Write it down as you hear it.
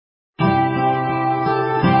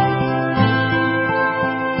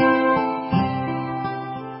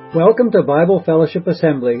Welcome to Bible Fellowship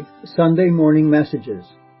Assembly Sunday Morning Messages.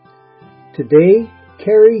 Today,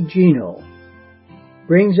 Kerry Gino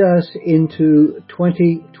brings us into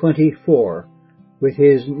 2024 with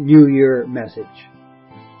his New Year message.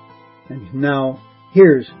 And now,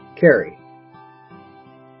 here's Kerry.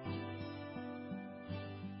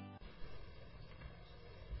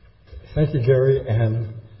 Thank you, Gary,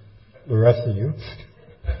 and the rest of you.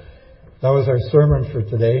 That was our sermon for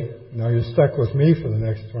today. Now you're stuck with me for the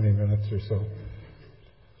next 20 minutes or so.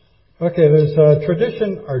 Okay, there's a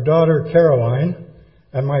tradition our daughter Caroline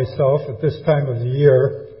and myself at this time of the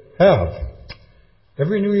year have.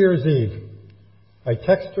 Every New Year's Eve, I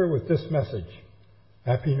text her with this message,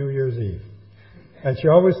 Happy New Year's Eve. And she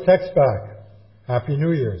always texts back, Happy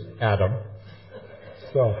New Year's, Adam.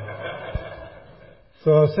 So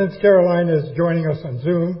since Caroline is joining us on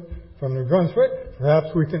Zoom from New Brunswick, perhaps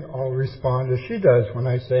we can all respond as she does when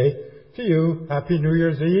I say to you, Happy New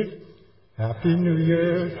Year's Eve, Happy New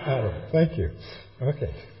Year's, Adam. Thank you.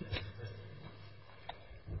 Okay.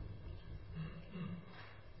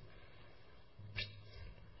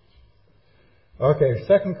 Okay,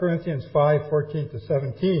 2 Corinthians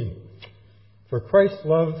 5:14-17. For Christ's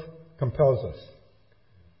love compels us,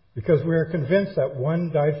 because we are convinced that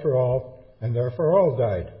one died for all, and therefore all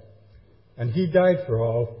died. And he died for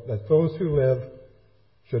all, that those who live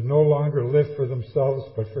should no longer live for themselves,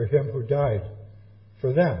 but for him who died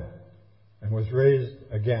for them and was raised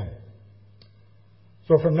again.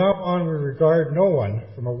 So from now on we regard no one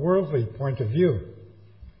from a worldly point of view.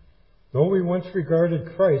 Though we once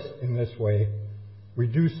regarded Christ in this way, we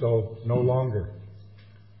do so no longer.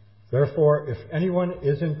 Therefore, if anyone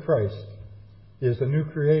is in Christ, he is a new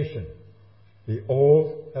creation. The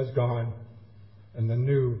old has gone, and the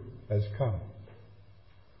new has come.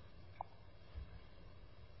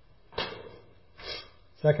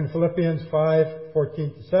 Second Philippians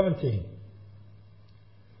 5:14-17.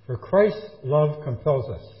 For Christ's love compels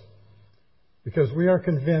us, because we are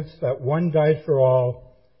convinced that one died for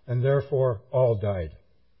all, and therefore all died.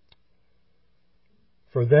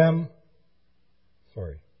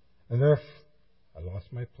 I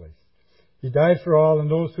lost my place. He died for all, and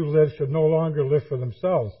those who live should no longer live for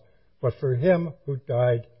themselves, but for him who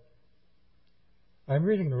died. I'm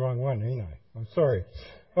reading the wrong one, ain't I? I'm sorry.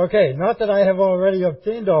 Okay, not that I have already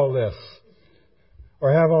obtained all this,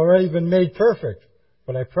 or have already been made perfect,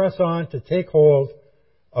 but I press on to take hold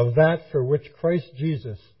of that for which Christ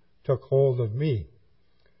Jesus took hold of me.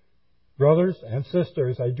 Brothers and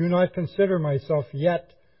sisters, I do not consider myself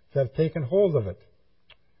yet to have taken hold of it.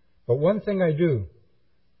 But one thing I do,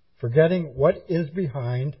 forgetting what is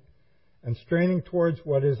behind and straining towards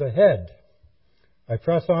what is ahead, I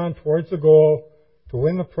press on towards the goal to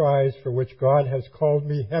win the prize for which God has called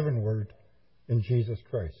me heavenward in Jesus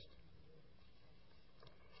Christ.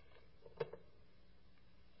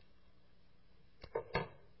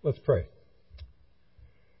 Let's pray.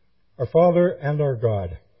 Our Father and our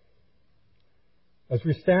God, as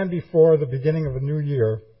we stand before the beginning of a new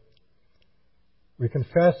year, we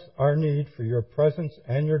confess our need for your presence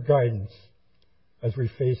and your guidance as we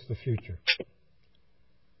face the future.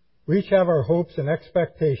 We each have our hopes and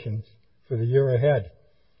expectations for the year ahead,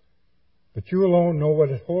 but you alone know what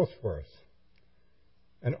it holds for us,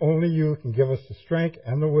 and only you can give us the strength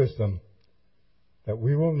and the wisdom that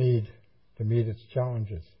we will need to meet its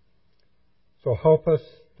challenges. So help us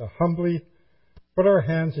to humbly put our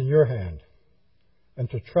hands in your hand and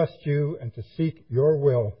to trust you and to seek your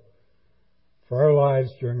will for our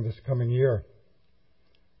lives during this coming year.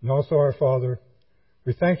 And also, our Father,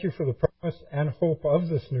 we thank you for the promise and hope of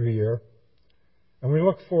this new year, and we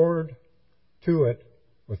look forward to it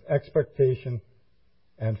with expectation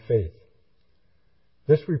and faith.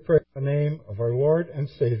 This we pray in the name of our Lord and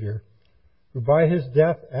Savior, who by his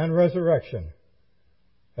death and resurrection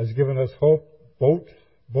has given us hope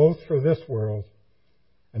both for this world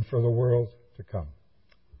and for the world to come.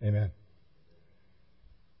 Amen.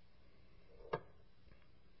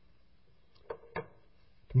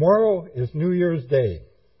 Tomorrow is New Year's Day.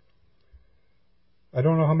 I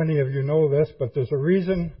don't know how many of you know this, but there's a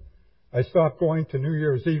reason I stopped going to New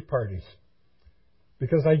Year's Eve parties.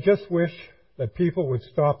 Because I just wish that people would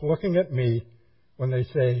stop looking at me when they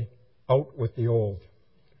say, out with the old.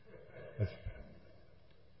 There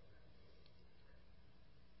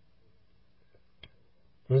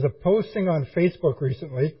was a posting on Facebook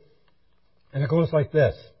recently, and it goes like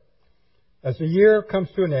this. As the year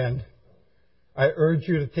comes to an end, I urge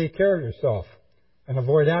you to take care of yourself and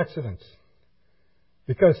avoid accidents,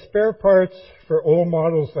 because spare parts for old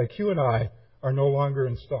models like you and I are no longer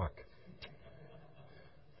in stock.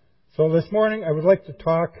 So this morning I would like to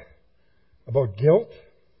talk about guilt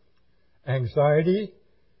anxiety,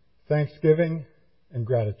 thanksgiving, and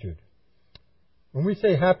gratitude. When we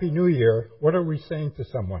say Happy New Year, what are we saying to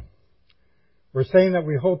someone? We're saying that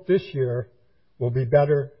we hope this year will be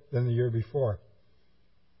better than the year before.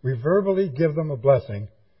 We verbally give them a blessing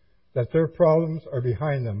that their problems are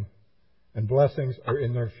behind them and blessings are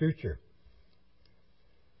in their future.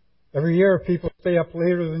 Every year people stay up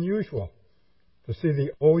later than usual to see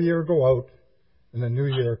the old year go out and the new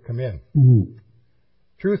year come in. Mm-hmm.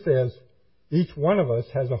 Truth is, each one of us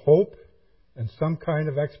has a hope and some kind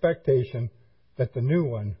of expectation that the new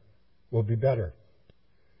one will be better.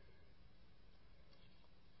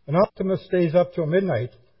 An optimist stays up till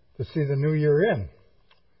midnight to see the new year in.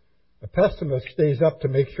 A pessimist stays up to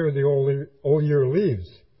make sure the old year leaves.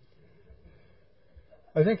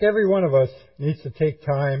 I think every one of us needs to take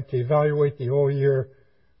time to evaluate the old year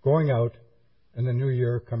going out and the new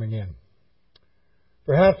year coming in.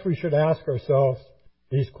 Perhaps we should ask ourselves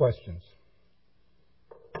these questions.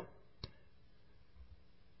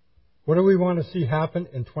 What do we want to see happen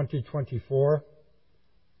in 2024?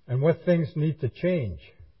 And what things need to change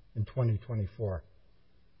in 2024?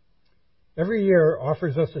 Every year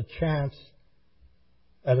offers us a chance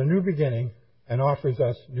at a new beginning and offers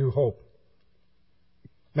us new hope.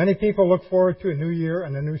 Many people look forward to a new year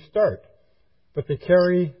and a new start, but they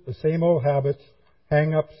carry the same old habits,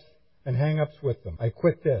 hang-ups with them. I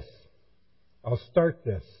quit this. I'll start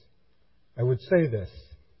this. I would say this.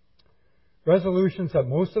 Resolutions that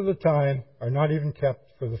most of the time are not even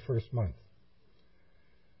kept for the first month.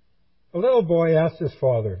 A little boy asked his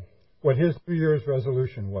father what his New Year's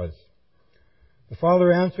resolution was. The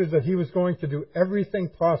father answered that he was going to do everything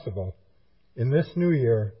possible in this new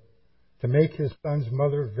year to make his son's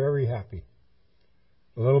mother very happy.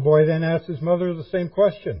 The little boy then asked his mother the same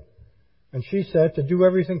question, and she said to do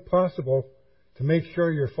everything possible to make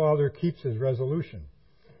sure your father keeps his resolution.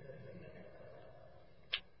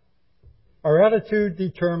 Our attitude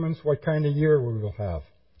determines what kind of year we will have.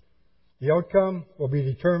 The outcome will be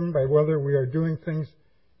determined by whether we are doing things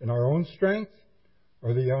in our own strength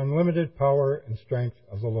or the unlimited power and strength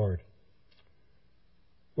of the Lord.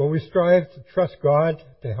 Will we strive to trust God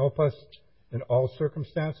to help us in all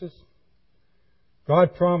circumstances?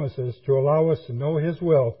 God promises to allow us to know His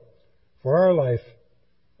will for our life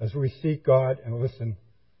as we seek God and listen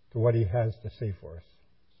to what He has to say for us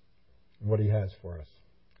and what He has for us.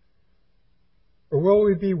 Or will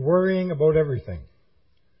we be worrying about everything,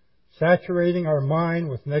 saturating our mind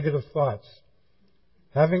with negative thoughts,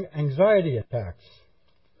 having anxiety attacks?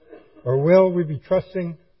 Or will we be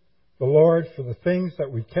trusting the Lord for the things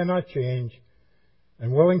that we cannot change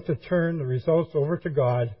and willing to turn the results over to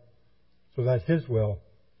God so that His will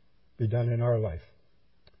be done in our life?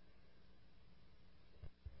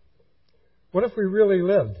 What if we really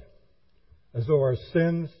lived as though our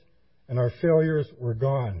sins and our failures were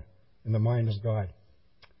gone in the mind of God?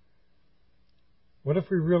 What if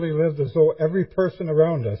we really lived as though every person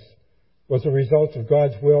around us was a result of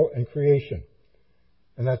God's will and creation,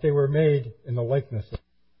 and that they were made in the likeness of God?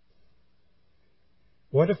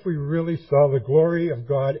 What if we really saw the glory of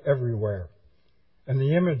God everywhere and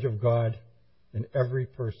the image of God in every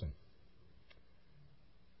person?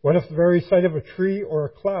 What if the very sight of a tree or a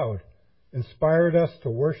cloud inspired us to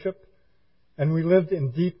worship and we lived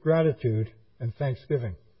in deep gratitude and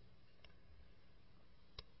thanksgiving?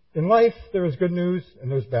 In life, there is good news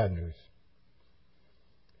and there's bad news.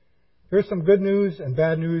 Here's some good news and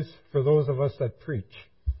bad news for those of us that preach.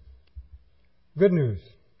 Good news.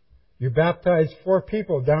 You baptized 4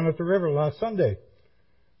 people down at the river last Sunday.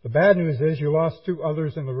 The bad news is you lost 2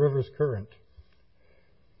 others in the river's current.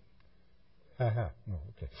 No,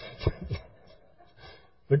 okay.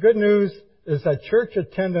 The good news is that church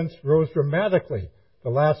attendance rose dramatically the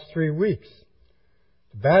last 3 weeks.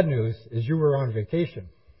 The bad news is you were on vacation.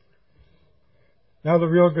 Now the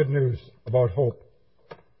real good news about hope.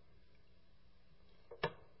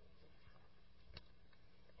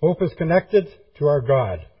 Hope is connected to our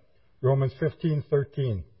God. Romans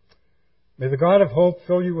 15:13. May the God of hope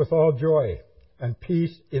fill you with all joy and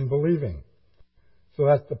peace in believing, so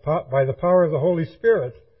that by the power of the Holy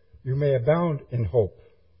Spirit you may abound in hope.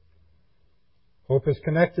 Hope is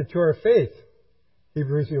connected to our faith.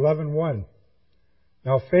 Hebrews 11:1.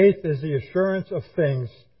 Now faith is the assurance of things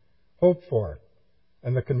hoped for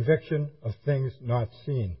and the conviction of things not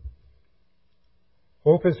seen.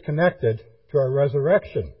 Hope is connected to our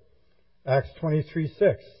resurrection. Acts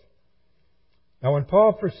 23:6. Now when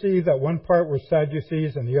Paul perceived that one part were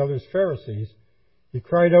Sadducees and the others Pharisees, he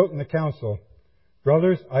cried out in the council,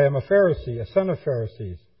 Brothers, I am a Pharisee, a son of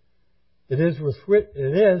Pharisees. It is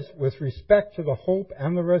with respect to the hope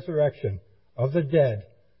and the resurrection of the dead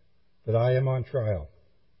that I am on trial.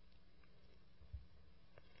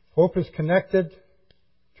 Hope is connected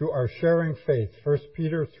to our sharing faith. 1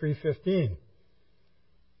 Peter 3:15.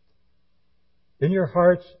 In your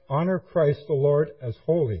hearts, honor Christ the Lord as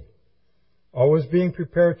holy, always being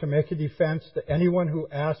prepared to make a defense to anyone who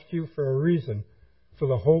asks you for a reason for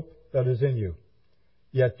the hope that is in you.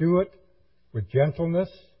 Yet do it with gentleness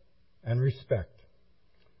and respect.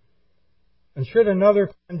 And should another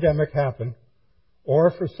pandemic happen,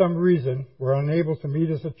 or for some reason we're unable to meet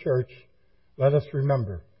as a church, let us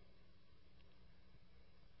remember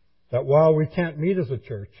that while we can't meet as a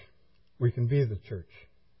church, we can be the church.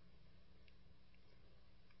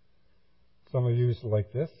 Some of you used to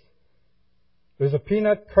like this. There's a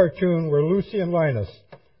Peanut cartoon where Lucy and Linus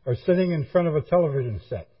are sitting in front of a television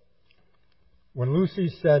set. When Lucy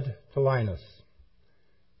said to Linus,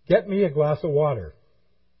 "Get me a glass of water,"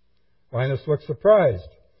 Linus looked surprised.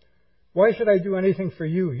 "Why should I do anything for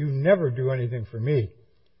you? You never do anything for me."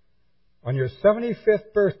 "On your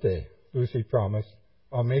 75th birthday," Lucy promised,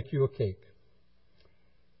 "I'll make you a cake."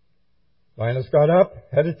 Linus got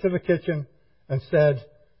up, headed to the kitchen, and said,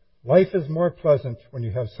 "Life is more pleasant when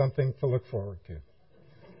you have something to look forward to."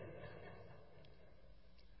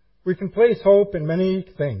 We can place hope in many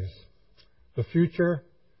things: the future,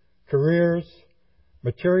 careers,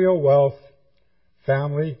 material wealth,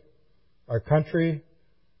 family, our country,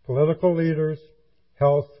 political leaders,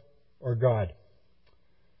 health, or God.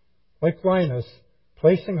 Like Linus,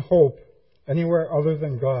 placing hope anywhere other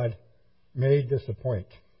than God may disappoint.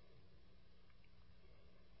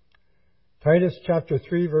 Titus chapter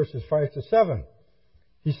 3, verses 5 to 7.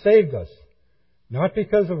 He saved us, not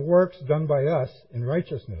because of works done by us in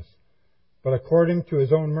righteousness, but according to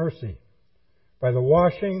His own mercy, by the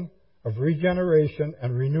washing of regeneration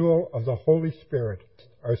and renewal of the Holy Spirit,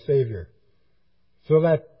 our Savior, so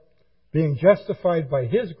that, being justified by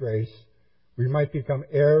His grace, we might become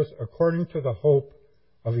heirs according to the hope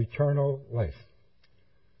of eternal life.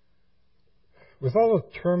 With all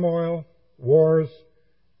the turmoil, wars,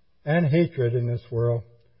 and hatred in this world,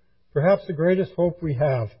 perhaps the greatest hope we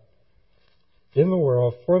have in the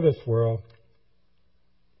world, for this world,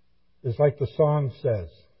 is like the song says.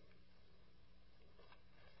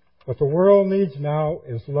 What the world needs now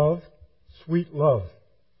is love, sweet love.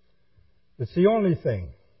 It's the only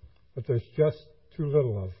thing, but there's just too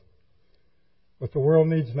little of. What the world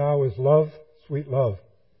needs now is love, sweet love.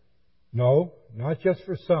 No, not just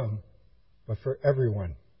for some, but for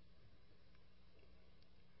everyone.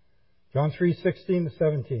 John 3:16 to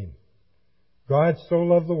 17. God so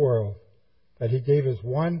loved the world that He gave His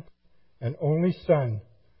one and only Son,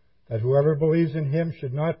 that whoever believes in Him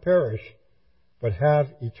should not perish, but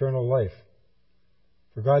have eternal life.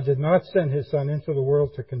 For God did not send His Son into the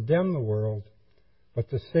world to condemn the world, but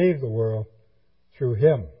to save the world through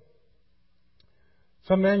Him.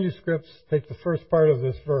 Some manuscripts take the first part of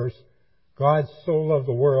this verse, God so loved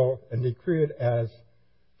the world, and decree it as,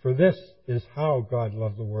 for this is how God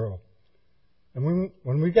loved the world. And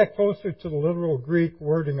when we get closer to the literal Greek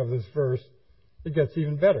wording of this verse, it gets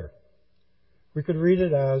even better. We could read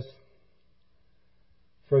it as,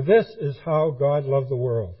 for this is how God loved the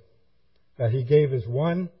world, that He gave His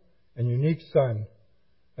one and unique Son,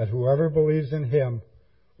 that whoever believes in Him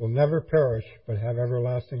will never perish but have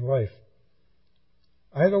everlasting life.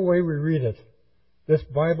 Either way we read it, this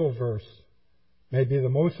Bible verse may be the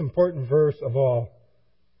most important verse of all,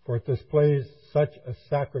 for it displays such a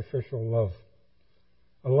sacrificial love,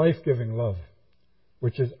 a life-giving love,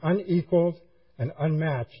 which is unequaled and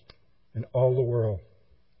unmatched in all the world.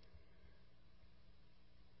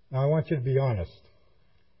 Now I want you to be honest.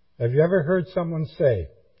 Have you ever heard someone say,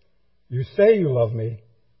 "You say you love me,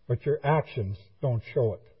 but your actions don't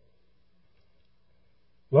show it"?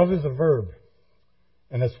 Love is a verb,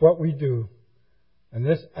 and it's what we do. And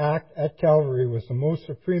this act at Calvary was the most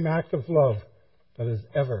supreme act of love that has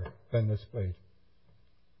ever been displayed.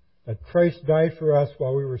 That Christ died for us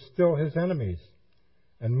while we were still His enemies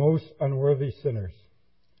and most unworthy sinners.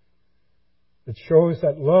 It shows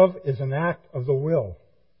that love is an act of the will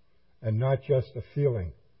and not just a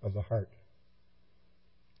feeling of the heart.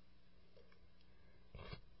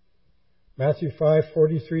 Matthew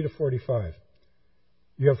 5:43 to 45.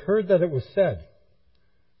 You have heard that it was said,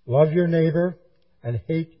 love your neighbor and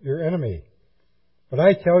hate your enemy. But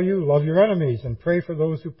I tell you, love your enemies and pray for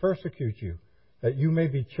those who persecute you, that you may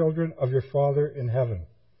be children of your Father in heaven.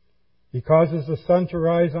 He causes the sun to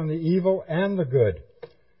rise on the evil and the good,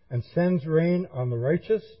 and sends rain on the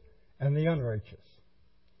righteous and the unrighteous.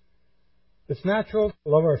 It's natural to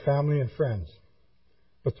love our family and friends,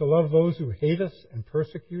 but to love those who hate us and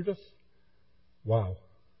persecute us? Wow.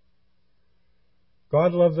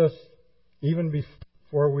 God loved us even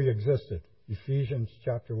before we existed. Ephesians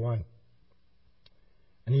chapter 1.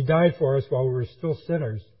 And He died for us while we were still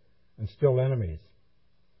sinners and still enemies.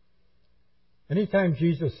 Anytime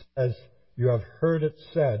Jesus says, "You have heard it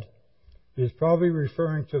said," He is probably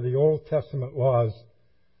referring to the Old Testament laws.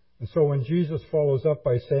 And so when Jesus follows up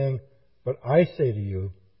by saying, "But I say to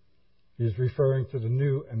you," He is referring to the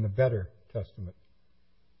New and the Better Testament.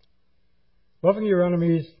 Loving your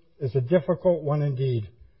enemies is a difficult one indeed,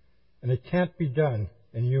 and it can't be done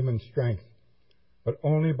in human strength, but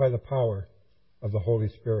only by the power of the Holy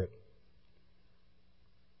Spirit.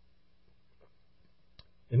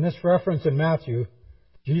 In this reference in Matthew,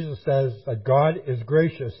 Jesus says that God is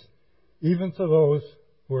gracious even to those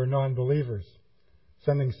who are non-believers,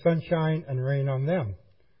 sending sunshine and rain on them,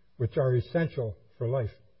 which are essential for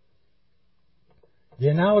life. The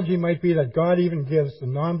analogy might be that God even gives the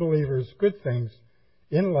non-believers good things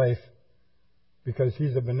in life because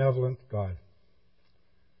He's a benevolent God.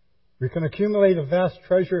 We can accumulate a vast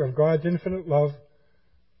treasure of God's infinite love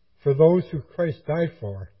for those who Christ died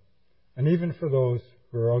for, and even for those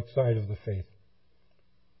who are outside of the faith.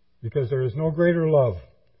 Because there is no greater love,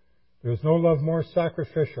 there is no love more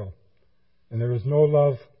sacrificial, and there is no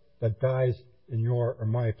love that dies in your or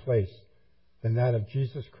my place than that of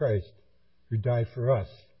Jesus Christ, who died for us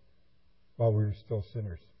while we were still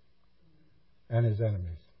sinners and His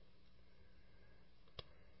enemies.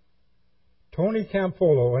 Tony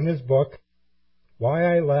Campolo, in his book,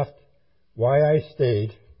 Why I Left, Why I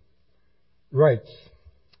Stayed, writes,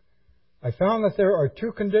 "I found that there are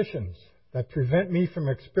two conditions that prevent me from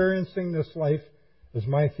experiencing this life as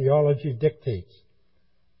my theology dictates.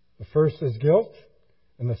 The first is guilt,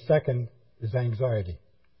 and the second is anxiety.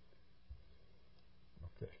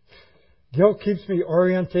 Okay. Guilt keeps me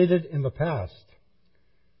orientated in the past.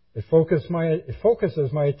 It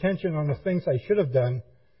focuses my attention on the things I should have done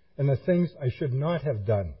and the things I should not have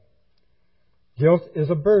done. Guilt is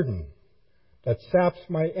a burden that saps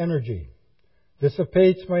my energy,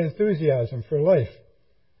 dissipates my enthusiasm for life,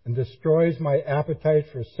 and destroys my appetite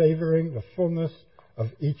for savoring the fullness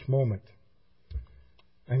of each moment.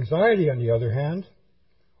 Anxiety, on the other hand,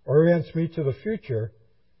 orients me to the future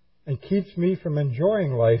and keeps me from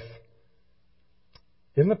enjoying life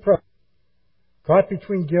in the present. Caught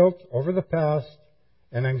between guilt over the past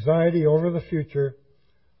and anxiety over the future,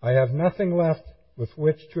 I have nothing left with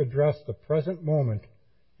which to address the present moment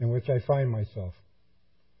in which I find myself.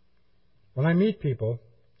 When I meet people,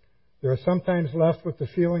 they are sometimes left with the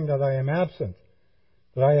feeling that I am absent,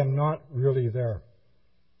 that I am not really there.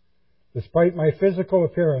 Despite my physical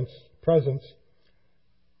presence,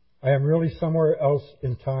 I am really somewhere else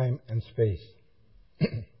in time and space.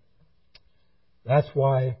 That's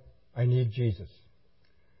why I need Jesus.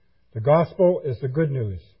 The gospel is the good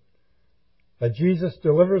news that Jesus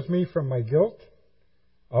delivers me from my guilt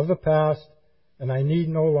of the past, and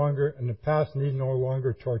the past need no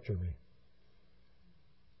longer torture me.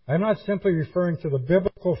 I'm not simply referring to the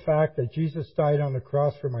biblical fact that Jesus died on the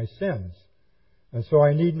cross for my sins, and so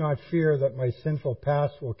I need not fear that my sinful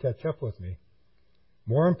past will catch up with me.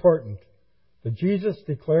 More important, the Jesus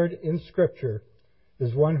declared in Scripture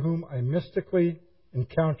is one whom I mystically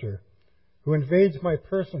encounter, who invades my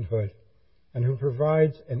personhood, and who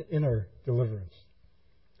provides an inner deliverance.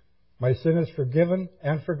 My sin is forgiven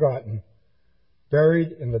and forgotten,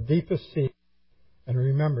 buried in the deepest sea, and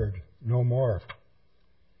remembered no more.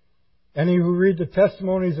 Any who read the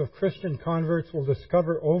testimonies of Christian converts will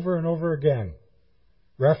discover over and over again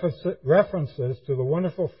references to the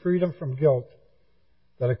wonderful freedom from guilt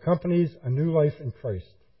that accompanies a new life in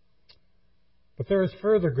Christ. But there is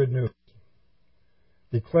further good news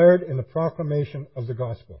declared in the proclamation of the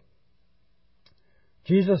gospel.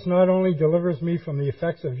 Jesus not only delivers me from the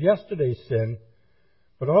effects of yesterday's sin,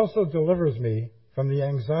 but also delivers me from the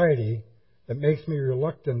anxiety that makes me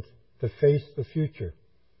reluctant to face the future.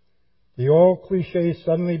 The old cliché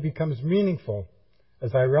suddenly becomes meaningful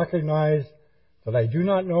as I recognize that I do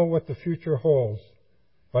not know what the future holds,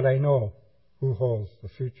 but I know who holds the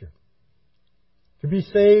future. To be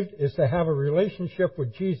saved is to have a relationship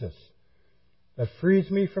with Jesus that frees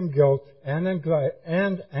me from guilt and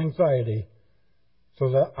anxiety so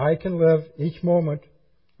that I can live each moment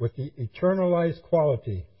with the eternalized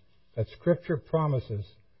quality that Scripture promises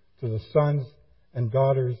to the sons and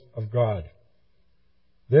daughters of God.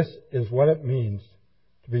 This is what it means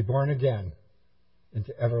to be born again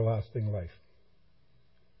into everlasting life.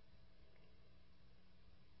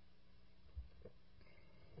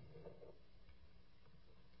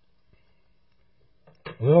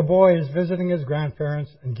 A little boy is visiting his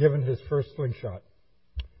grandparents and given his first slingshot.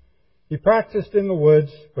 He practiced in the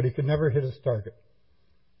woods, but he could never hit his target.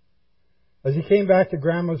 As he came back to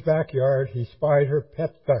Grandma's backyard, he spied her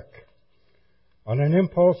pet duck. On an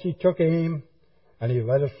impulse, he took aim, and he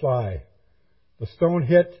let it fly. The stone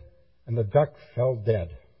hit, and the duck fell dead.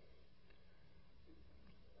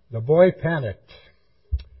 The boy panicked.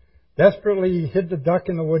 Desperately, he hid the duck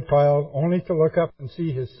in the woodpile, only to look up and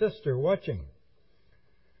see his sister watching.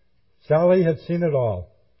 Sally had seen it all,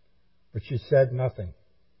 but she said nothing.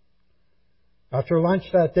 After lunch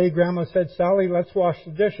that day, Grandma said, "Sally, let's wash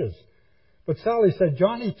the dishes." But Sally said,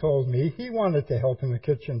 "Johnny told me he wanted to help in the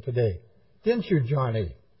kitchen today. Didn't you,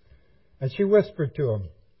 Johnny?" And she whispered to him,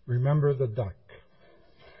 "Remember the duck."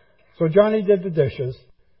 So Johnny did the dishes.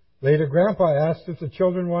 Later, Grandpa asked if the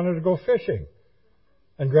children wanted to go fishing.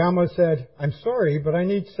 And Grandma said, "I'm sorry, but I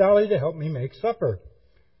need Sally to help me make supper."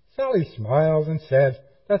 Sally smiled and said,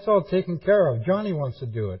 "That's all taken care of. Johnny wants to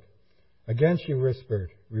do it." Again she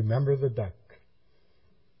whispered, "Remember the duck."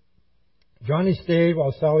 Johnny stayed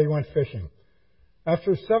while Sally went fishing.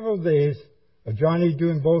 After several days of Johnny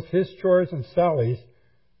doing both his chores and Sally's,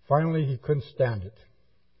 finally he couldn't stand it.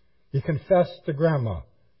 He confessed to Grandma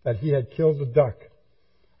that he had killed the duck.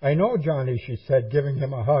 "I know, Johnny," she said, giving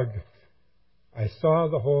him a hug. "I saw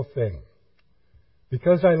the whole thing.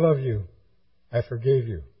 Because I love you, I forgave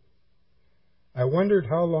you. I wondered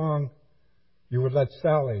how long you would let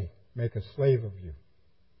Sally make a slave of you."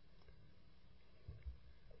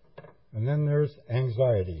 And then there's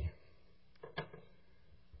anxiety.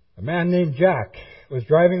 A man named Jack was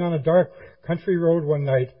driving on a dark country road one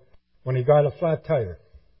night when he got a flat tire.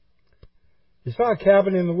 He saw a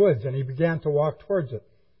cabin in the woods and he began to walk towards it.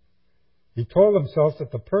 He told himself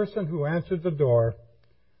that the person who answered the door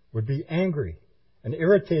would be angry and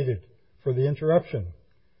irritated for the interruption.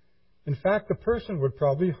 In fact, the person would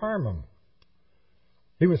probably harm him.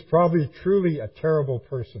 He was probably truly a terrible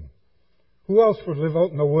person. Who else would live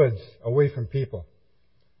out in the woods, away from people?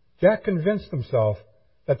 Jack convinced himself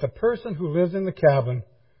that the person who lived in the cabin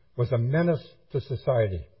was a menace to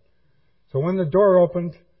society. So when the door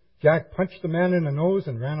opened, Jack punched the man in the nose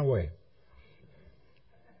and ran away.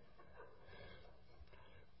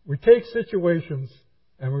 We take situations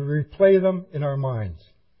and we replay them in our minds.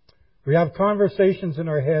 We have conversations in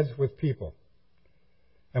our heads with people,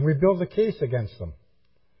 and we build a case against them,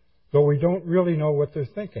 though we don't really know what they're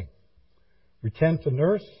thinking. We tend to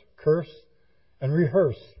nurse, curse, and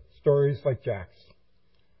rehearse stories like Jack's.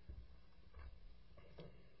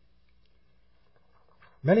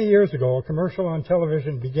 Many years ago, a commercial on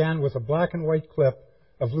television began with a black and white clip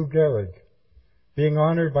of Lou Gehrig being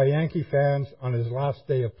honored by Yankee fans on his last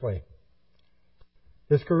day of play.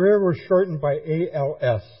 His career was shortened by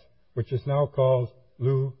ALS, which is now called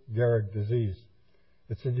Lou Gehrig disease.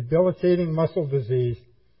 It's a debilitating muscle disease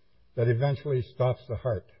that eventually stops the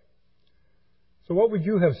heart. So what would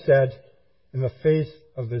you have said in the face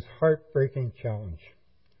of this heartbreaking challenge?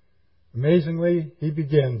 Amazingly, he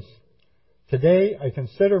begins, "Today I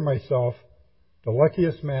consider myself the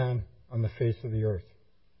luckiest man on the face of the earth."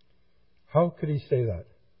 How could he say that?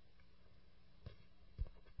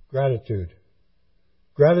 Gratitude.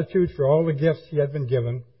 Gratitude for all the gifts he had been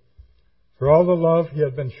given, for all the love he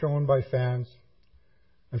had been shown by fans,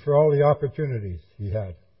 and for all the opportunities he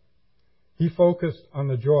had. He focused on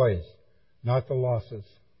the joys, not the losses.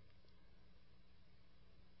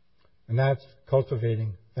 And that's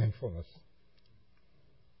cultivating thankfulness.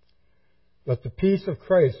 Let the peace of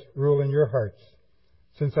Christ rule in your hearts,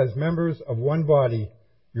 since as members of one body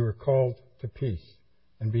you are called to peace,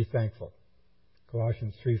 and be thankful.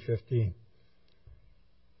 Colossians 3:15.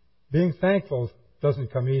 Being thankful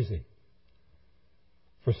doesn't come easy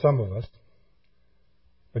for some of us,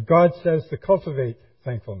 but God says to cultivate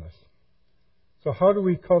thankfulness. So how do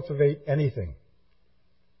we cultivate anything?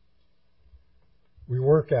 We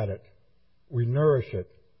work at it. We nourish it.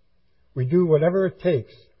 We do whatever it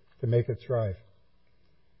takes to make it thrive.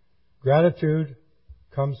 Gratitude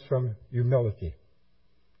comes from humility.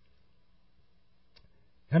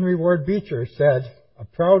 Henry Ward Beecher said, "A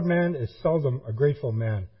proud man is seldom a grateful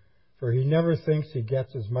man, for he never thinks he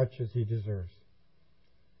gets as much as he deserves."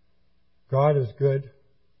 God is good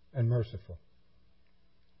and merciful.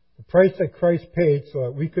 The price that Christ paid so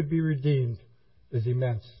that we could be redeemed is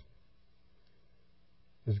immense.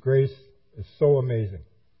 His grace is so amazing.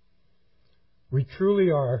 We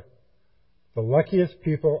truly are the luckiest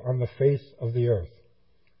people on the face of the earth.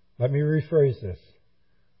 Let me rephrase this.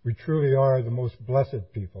 We truly are the most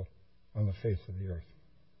blessed people on the face of the earth.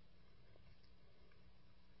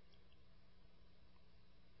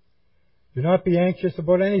 Do not be anxious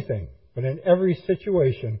about anything, but in every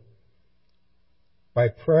situation, by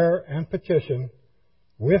prayer and petition,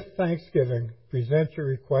 with thanksgiving, present your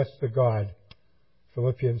requests to God.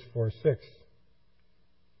 Philippians 4:6.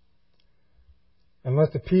 And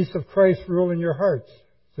let the peace of Christ rule in your hearts,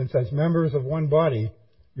 since as members of one body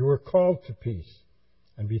you were called to peace,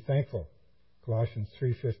 and be thankful. Colossians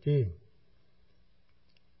 3:15.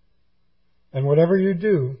 And whatever you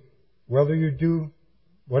do, whether in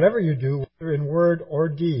word or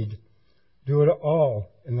deed, do it all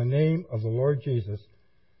in the name of the Lord Jesus,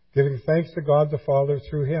 giving thanks to God the Father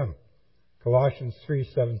through him. Colossians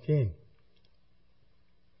 3:17.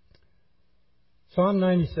 Psalm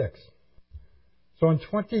 96. So in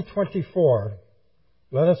 2024,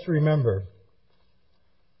 let us remember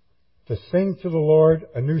to sing to the Lord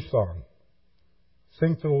a new song.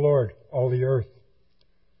 Sing to the Lord, all the earth.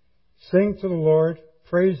 Sing to the Lord,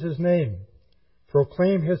 praise his name.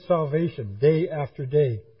 Proclaim his salvation day after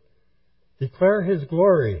day. Declare his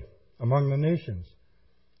glory among the nations,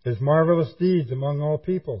 his marvelous deeds among all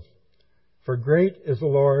peoples. For great is the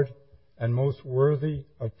Lord and most worthy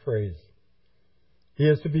of praise. He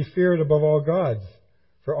is to be feared above all gods,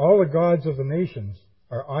 for all the gods of the nations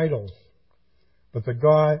are idols. But the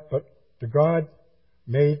God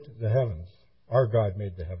made the heavens. Our God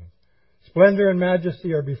made the heavens. Splendor and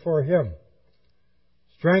majesty are before him.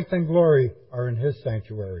 Strength and glory are in his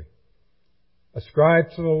sanctuary.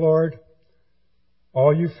 Ascribe to the Lord,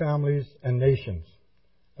 all you families and nations.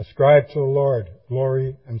 Ascribe to the Lord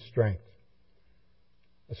glory and strength.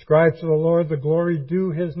 Ascribe to the Lord the glory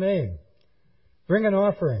due his name. Bring an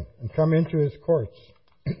offering and come into his courts.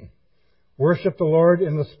 Worship the Lord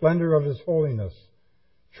in the splendor of his holiness.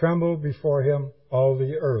 Tremble before him, all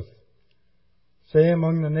the earth. Say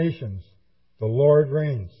among the nations, the Lord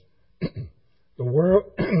reigns. The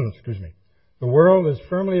world is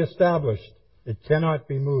firmly established. It cannot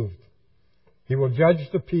be moved. He will judge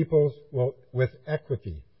the peoples with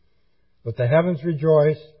equity. Let the heavens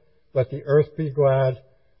rejoice. Let the earth be glad.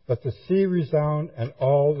 Let the sea resound and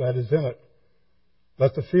all that is in it.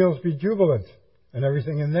 Let the fields be jubilant and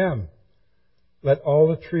everything in them. Let all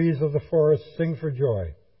the trees of the forest sing for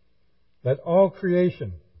joy. Let all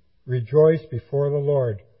creation rejoice before the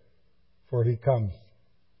Lord, for he comes.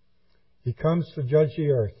 He comes to judge the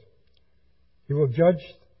earth. He will judge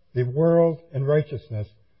the world in righteousness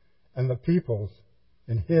and the peoples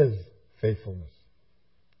in his faithfulness.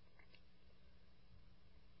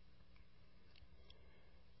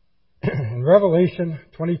 In Revelation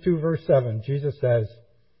 22 verse 7, Jesus says,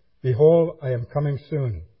 Behold, I am coming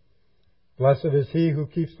soon. Blessed is he who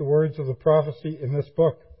keeps the words of the prophecy in this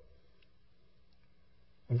book.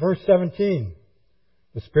 In verse 17,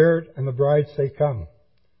 the Spirit and the bride say, Come.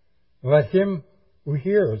 And let him who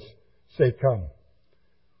hears say, Come.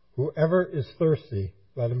 Whoever is thirsty,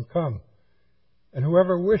 let him come. And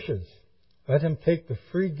whoever wishes, let him take the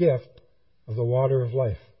free gift of the water of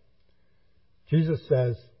life. Jesus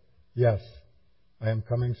says, Yes, I am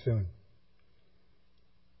coming soon.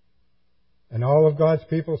 And all of God's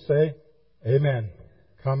people say, Amen.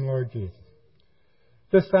 Come, Lord Jesus.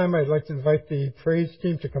 This time I'd like to invite the praise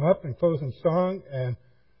team to come up and close in song, and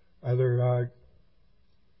either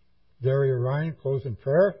Gary or Ryan close in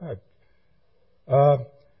prayer. And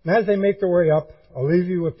as they make their way up, I'll leave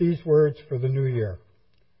you with these words for the new year.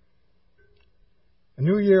 A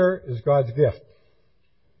new year is God's gift.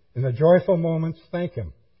 In the joyful moments, thank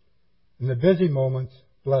him. In the busy moments,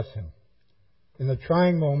 bless him. In the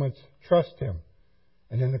trying moments, trust him.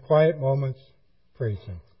 And in the quiet moments, praise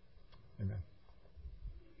him. Amen.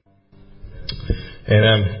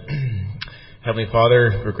 Amen. Heavenly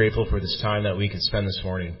Father, we're grateful for this time that we can spend this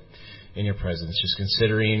morning in your presence, just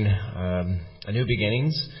considering a new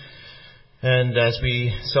beginnings. And as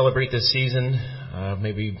we celebrate this season,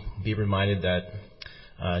 may we be reminded that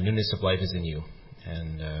newness of life is in you.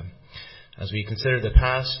 And as we consider the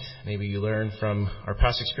past, maybe you learn from our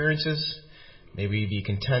past experiences. May we be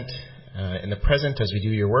content in the present as we do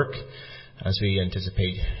your work, as we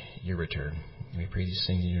anticipate your return. And we pray these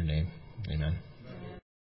things in your name. Amen.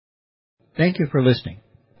 Thank you for listening.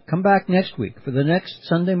 Come back next week for the next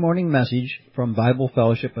Sunday morning message from Bible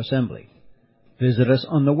Fellowship Assembly. Visit us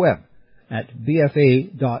on the web at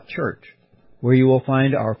bfa.church, where you will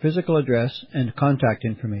find our physical address and contact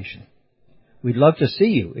information. We'd love to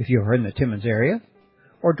see you if you're in the Timmins area,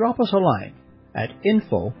 or drop us a line at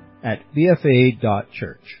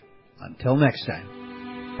info@bfa.church. Until next time.